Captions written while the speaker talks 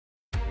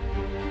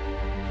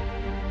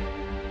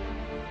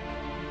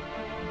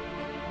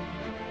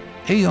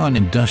Aeon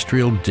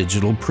Industrial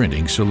Digital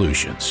Printing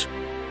Solutions.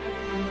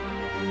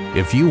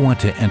 If you want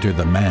to enter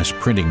the mass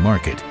printing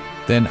market,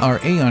 then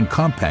our Aeon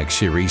Compact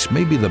Series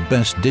may be the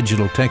best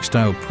digital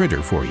textile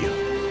printer for you.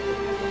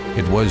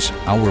 It was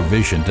our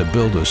vision to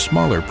build a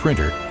smaller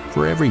printer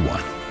for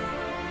everyone.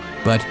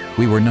 But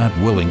we were not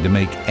willing to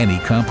make any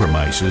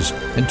compromises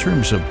in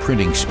terms of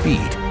printing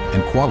speed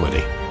and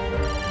quality.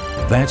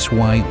 That's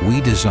why we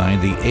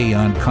designed the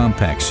Aeon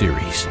Compact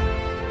Series.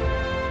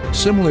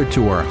 Similar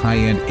to our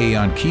high-end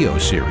Aeon Kio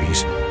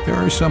series, there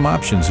are some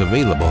options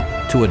available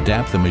to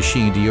adapt the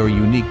machine to your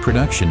unique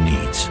production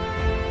needs.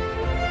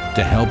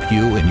 To help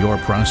you in your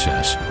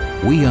process,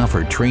 we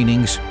offer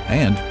trainings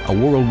and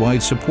a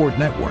worldwide support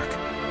network.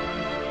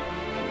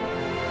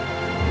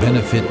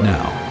 Benefit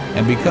now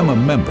and become a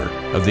member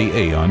of the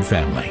Aeon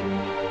family.